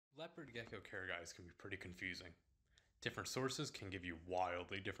Leopard gecko care guides can be pretty confusing. Different sources can give you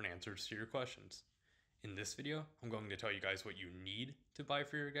wildly different answers to your questions. In this video, I'm going to tell you guys what you need to buy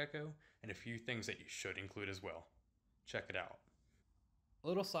for your gecko and a few things that you should include as well. Check it out. A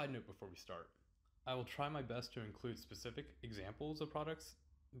little side note before we start. I will try my best to include specific examples of products,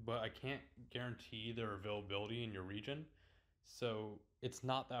 but I can't guarantee their availability in your region, so it's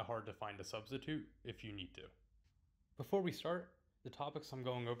not that hard to find a substitute if you need to. Before we start, the topics I'm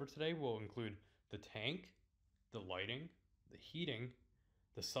going over today will include the tank, the lighting, the heating,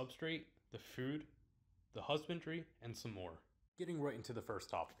 the substrate, the food, the husbandry, and some more. Getting right into the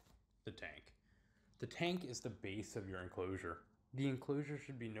first topic, the tank. The tank is the base of your enclosure. The enclosure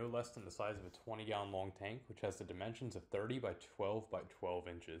should be no less than the size of a 20-gallon long tank, which has the dimensions of 30 by 12 by 12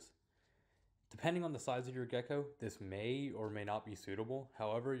 inches. Depending on the size of your gecko, this may or may not be suitable.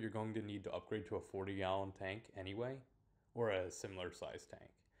 However, you're going to need to upgrade to a 40-gallon tank anyway, or a similar size tank.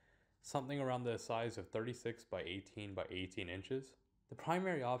 Something around the size of 36 by 18 by 18 inches. The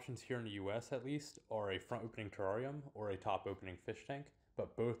primary options here in the US at least are a front opening terrarium or a top opening fish tank,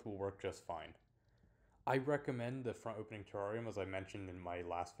 but both will work just fine. I recommend the front opening terrarium, as I mentioned in my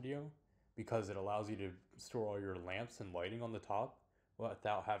last video, because it allows you to store all your lamps and lighting on the top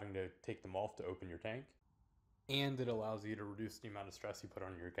without having to take them off to open your tank. And it allows you to reduce the amount of stress you put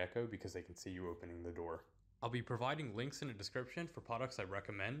on your gecko because they can see you opening the door. I'll be providing links in the description for products I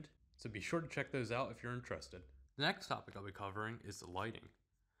recommend, so be sure to check those out if you're interested. The next topic I'll be covering is the lighting.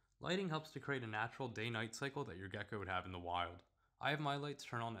 Lighting helps to create a natural day-night cycle that your gecko would have in the wild. I have my lights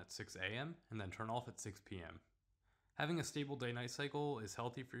turn on at 6 a.m. and then turn off at 6 p.m. Having a stable day-night cycle is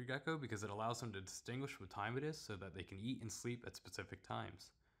healthy for your gecko because it allows them to distinguish what time it is so that they can eat and sleep at specific times.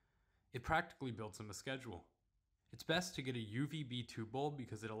 It practically builds them a schedule. It's best to get a UVB2 bulb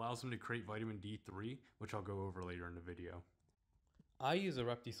because it allows them to create vitamin D3, which I'll go over later in the video. I use a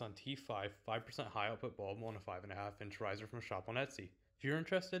Repti-Sun T5 5% high output bulb on a 5.5 inch riser from a shop on Etsy. If you're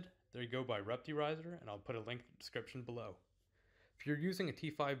interested, there you go, by Repti-Riser, and I'll put a link in the description below. If you're using a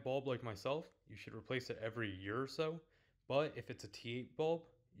T5 bulb like myself, you should replace it every year or so, but if it's a T8 bulb,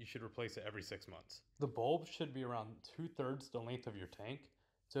 you should replace it every 6 months. The bulb should be around 2/3 the length of your tank,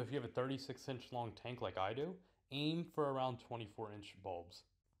 so if you have a 36-inch long tank like I do, aim for around 24-inch bulbs.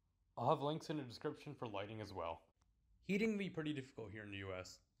 I'll have links in the description for lighting as well. Heating can be pretty difficult here in the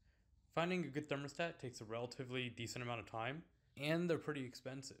US. Finding a good thermostat takes a relatively decent amount of time, and they're pretty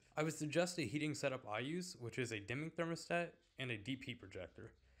expensive. I would suggest a heating setup I use, which is a dimming thermostat and a deep heat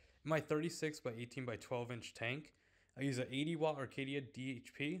projector. In my 36 by 18 by 12 inch tank, I use an 80-watt Arcadia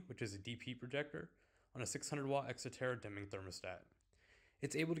DHP, which is a deep heat projector, on a 600-watt Exo-Terra dimming thermostat.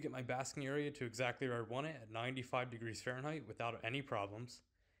 It's able to get my basking area to exactly where I want it at 95 degrees Fahrenheit without any problems,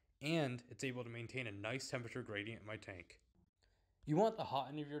 and it's able to maintain a nice temperature gradient in my tank. You want the hot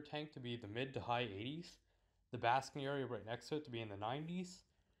end of your tank to be the mid to high 80s, the basking area right next to it to be in the 90s,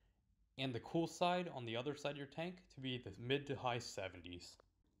 and the cool side on the other side of your tank to be the mid to high 70s.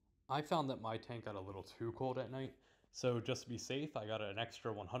 I found that my tank got a little too cold at night, so just to be safe, I got an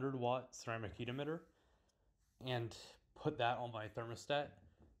extra 100-watt ceramic heat emitter and put that on my thermostat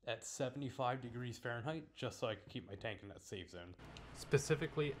at 75 degrees Fahrenheit just so I could keep my tank in that safe zone.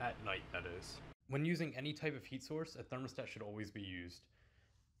 Specifically at night, that is. When using any type of heat source, a thermostat should always be used.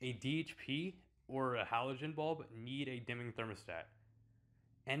 A DHP or a halogen bulb need a dimming thermostat.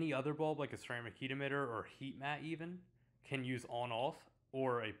 Any other bulb like a ceramic heat emitter or heat mat even can use on-off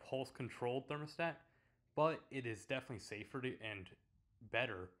or a pulse controlled thermostat, but it is definitely safer and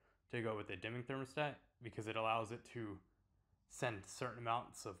better to go with a dimming thermostat because it allows it to send certain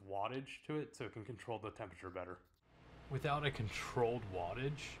amounts of wattage to it so it can control the temperature better. Without a controlled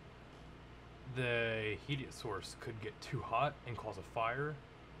wattage, the heat source could get too hot and cause a fire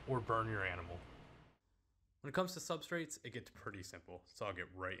or burn your animal. When it comes to substrates, it gets pretty simple, so I'll get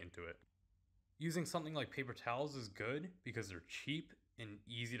right into it. Using something like paper towels is good because they're cheap and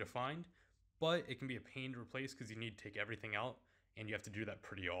easy to find, but it can be a pain to replace because you need to take everything out and you have to do that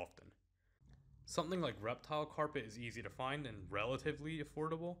pretty often. Something like reptile carpet is easy to find and relatively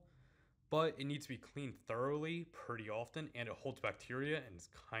affordable, but it needs to be cleaned thoroughly pretty often and it holds bacteria and is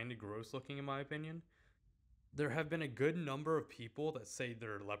kind of gross looking in my opinion. There have been a good number of people that say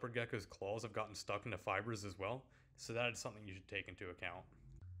their leopard gecko's claws have gotten stuck into fibers as well, so that is something you should take into account.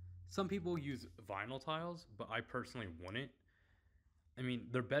 Some people use vinyl tiles, but I personally wouldn't. I mean,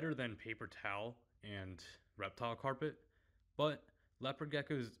 they're better than paper towel and reptile carpet, but leopard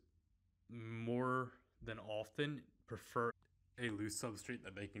geckos more than often prefer a loose substrate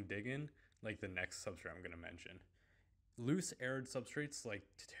that they can dig in, like the next substrate I'm going to mention. Loose arid substrates like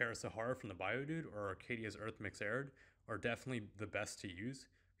Terra-Sahara from the Biodude or Arcadia's Earth Mix Arid are definitely the best to use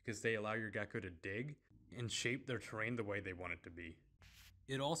because they allow your gecko to dig and shape their terrain the way they want it to be.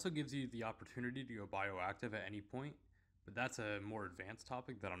 It also gives you the opportunity to go bioactive at any point, but that's a more advanced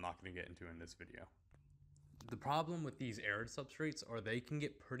topic that I'm not going to get into in this video. The problem with these arid substrates are they can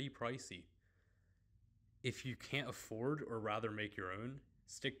get pretty pricey. If you can't afford, or rather make your own,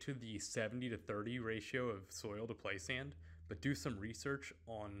 stick to the 70-30 ratio of soil to play sand, but do some research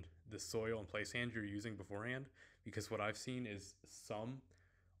on the soil and play sand you're using beforehand, because what I've seen is some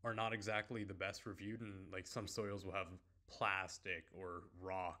are not exactly the best reviewed, and like some soils will have plastic or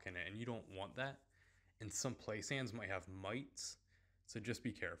rock in it, and you don't want that. And some play sands might have mites, so just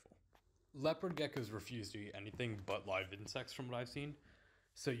be careful. Leopard geckos refuse to eat anything but live insects from what I've seen,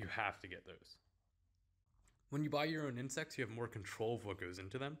 so you have to get those. When you buy your own insects, you have more control of what goes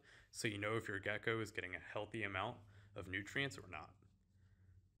into them, so you know if your gecko is getting a healthy amount of nutrients or not.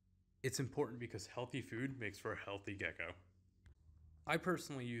 It's important because healthy food makes for a healthy gecko. I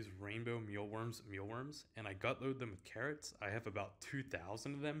personally use RainbowMealworms, and I gut load them with carrots. I have about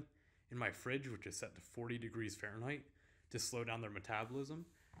 2,000 of them in my fridge, which is set to 40 degrees Fahrenheit, to slow down their metabolism,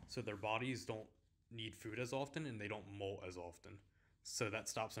 so their bodies don't need food as often and they don't molt as often. So that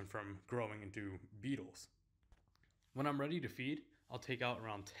stops them from growing into beetles. When I'm ready to feed, I'll take out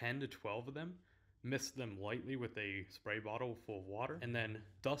around 10 to 12 of them, mist them lightly with a spray bottle full of water, and then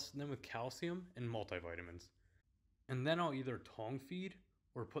dust them with calcium and multivitamins. And then I'll either tong feed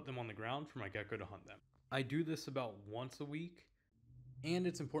or put them on the ground for my gecko to hunt them. I do this about once a week, and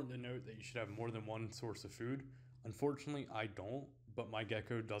it's important to note that you should have more than one source of food. Unfortunately, I don't, but my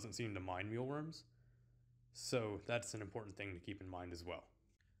gecko doesn't seem to mind mealworms, so that's an important thing to keep in mind as well.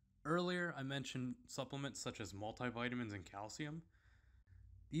 Earlier, I mentioned supplements such as multivitamins and calcium.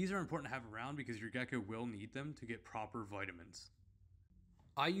 These are important to have around because your gecko will need them to get proper vitamins.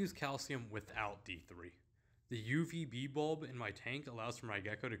 I use calcium without D3. The UVB bulb in my tank allows for my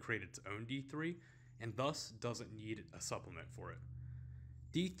gecko to create its own D3 and thus doesn't need a supplement for it.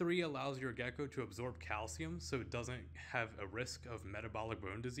 D3 allows your gecko to absorb calcium so it doesn't have a risk of metabolic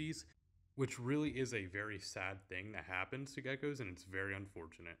bone disease, which really is a very sad thing that happens to geckos, and it's very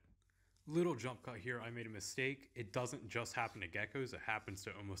unfortunate. Little jump cut here, I made a mistake. It doesn't just happen to geckos, it happens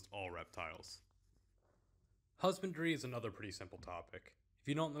to almost all reptiles. Husbandry is another pretty simple topic. If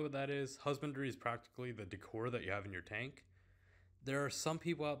you don't know what that is, husbandry is practically the decor that you have in your tank. There are some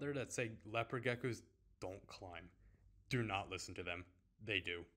people out there that say leopard geckos don't climb. Do not listen to them. They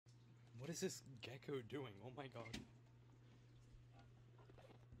do. What is this gecko doing? Oh my god.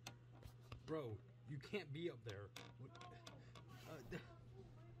 Bro, you can't be up there.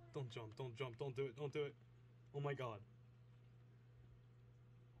 Don't jump, don't jump, don't do it, don't do it. Oh my god.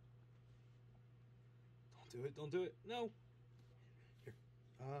 Don't do it, don't do it. No. Here.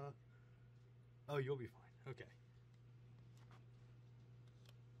 Oh, you'll be fine. Okay.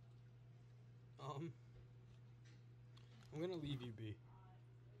 I'm gonna leave you be.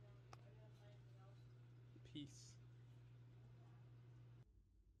 Peace.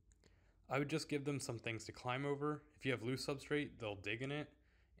 I would just give them some things to climb over. If you have loose substrate, they'll dig in it.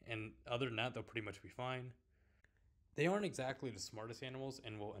 And other than that, they'll pretty much be fine. They aren't exactly the smartest animals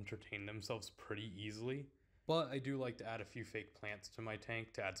and will entertain themselves pretty easily. But I do like to add a few fake plants to my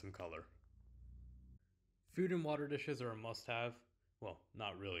tank to add some color. Food and water dishes are a must-have. Well,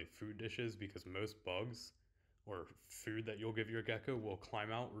 not really food dishes, because most bugs or food that you'll give your gecko will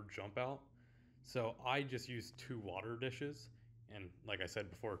climb out or jump out. So I just use 2 water dishes, and like I said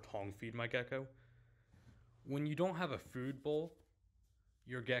before, tong feed my gecko. When you don't have a food bowl,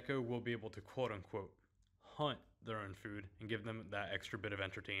 your gecko will be able to quote unquote hunt their own food and give them that extra bit of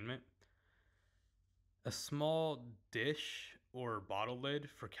entertainment. A small dish or bottle lid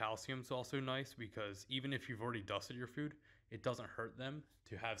for calcium is also nice, because even if you've already dusted your food, it doesn't hurt them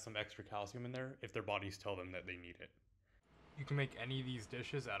to have some extra calcium in there if their bodies tell them that they need it. You can make any of these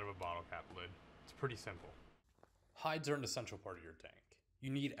dishes out of a bottle cap lid. It's pretty simple. Hides are an essential part of your tank. You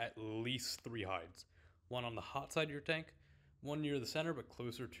need at least 3 hides. One on the hot side of your tank, one near the center but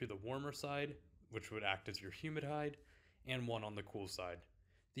closer to the warmer side, which would act as your humid hide, and one on the cool side.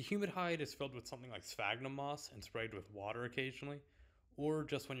 The humid hide is filled with something like sphagnum moss and sprayed with water occasionally, or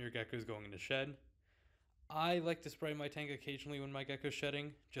just when your gecko is going into shed. I like to spray my tank occasionally when my gecko is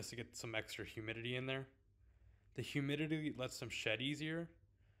shedding, just to get some extra humidity in there. The humidity lets them shed easier,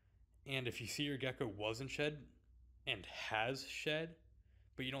 and if you see your gecko wasn't shed and has shed,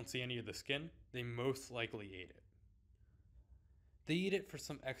 but you don't see any of the skin, they most likely ate it. They eat it for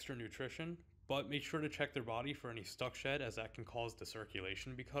some extra nutrition, but make sure to check their body for any stuck shed, as that can cause the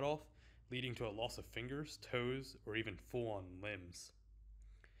circulation to be cut off, leading to a loss of fingers, toes, or even full-on limbs.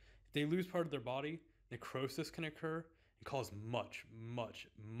 If they lose part of their body, necrosis can occur and cause much, much,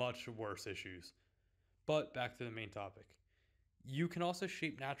 much worse issues. But back to the main topic. You can also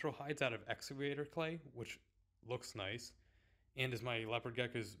shape natural hides out of Excavator Clay, which looks nice, and is my Leopard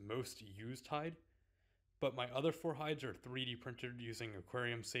Gecko's most used hide. But my other 4 hides are 3D printed using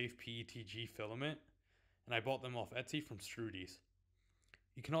aquarium safe PETG filament, and I bought them off Etsy from Stroodies.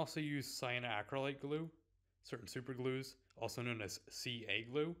 You can also use cyanoacrylate glue, certain super glues, also known as CA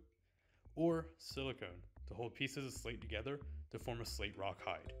glue, or silicone to hold pieces of slate together to form a slate rock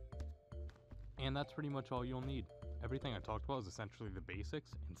hide. And that's pretty much all you'll need. Everything I talked about is essentially the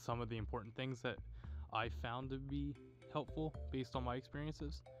basics and some of the important things that I found to be helpful based on my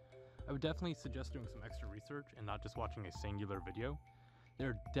experiences. I would definitely suggest doing some extra research and not just watching a singular video. There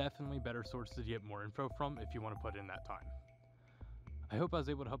are definitely better sources to get more info from if you want to put in that time. I hope I was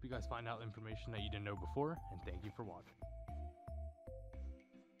able to help you guys find out information that you didn't know before, and thank you for watching.